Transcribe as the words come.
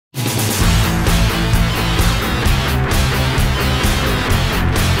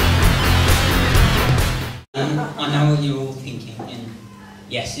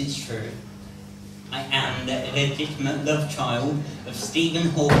Yes, it's true. I am the illegitimate love child of Stephen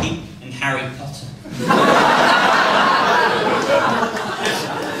Hawking and Harry Potter.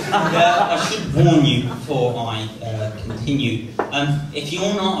 And I should warn you before I continue, if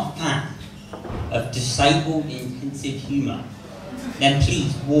you're not a fan of disabled intensive humour, then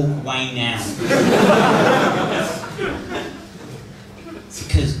please walk away now.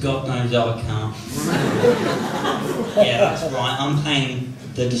 Because God knows I can't. Yeah, that's right, I'm playing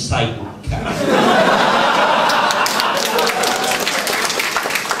the disabled character.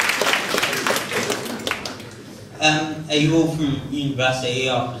 Are you all from university,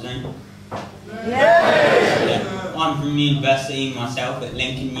 I presume? Yeah. I'm from university myself, at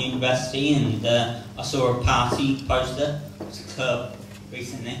Lincoln University, and I saw a party poster. It's a club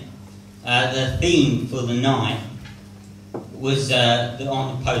recently. The theme for the night was, on the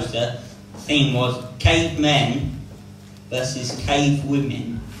poster, the theme was cavemen versus cave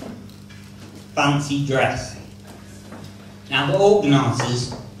women. Fancy dress. Now the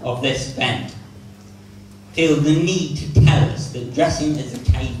organisers of this event feel the need to tell us that dressing as a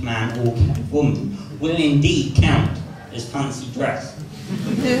caveman or cave woman will indeed count as fancy dress.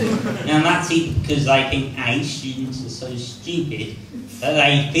 Now that's either because they think A, students are so stupid that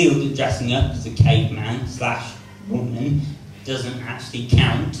they feel that dressing up as a caveman / woman doesn't actually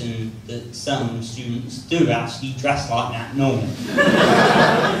count, and that some students do actually dress like that normally.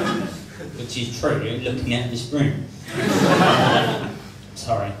 Which is true, looking at this room.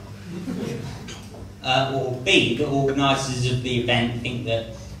 Sorry. Or B, the organisers of the event think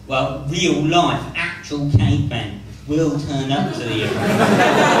that, well, real life, actual cavemen will turn up to the event.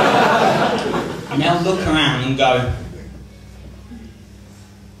 And they'll look around and go,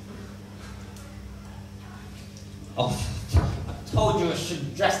 oh, I told you I should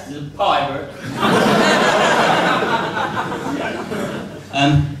have dressed as a pirate.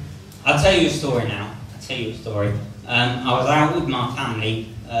 I'll tell you a story now. I was out with my family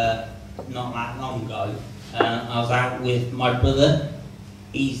not that long ago. I was out with my brother.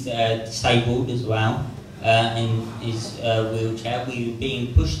 He's disabled as well, in his wheelchair. We were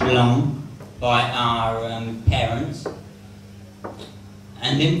being pushed along by our parents.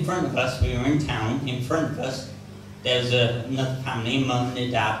 And in front of us, we were in town, in front of us, there was another family, mum and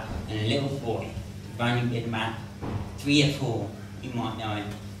a dad, and a little boy. He'd only been about 3 or 4, you might know him.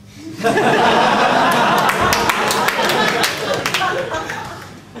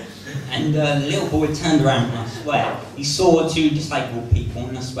 And the little boy turned around, and I swear, he saw 2 disabled people,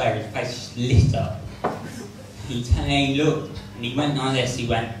 and I swear his face just lit up. He looked, and he went like this, he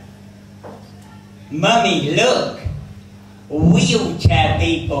went, "Mummy, look! Wheelchair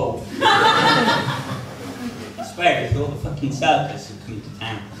people!" I swear he thought the fucking circus had come to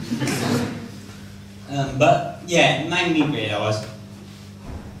town. But yeah, it made me realise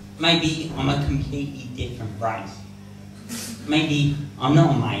maybe I'm a completely different race. Maybe I'm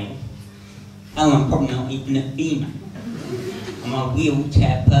not a male. Hell, I'm probably not even a female. I'm a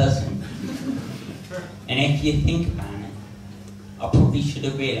wheelchair person. And if you think about it, I probably should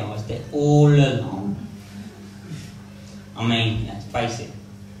have realised it all along. I mean, let's face it,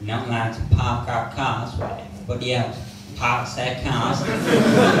 we're not allowed to park our cars where everybody else parks their cars.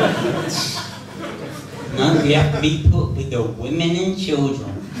 No, we have to be put with the women and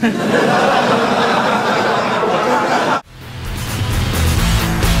children.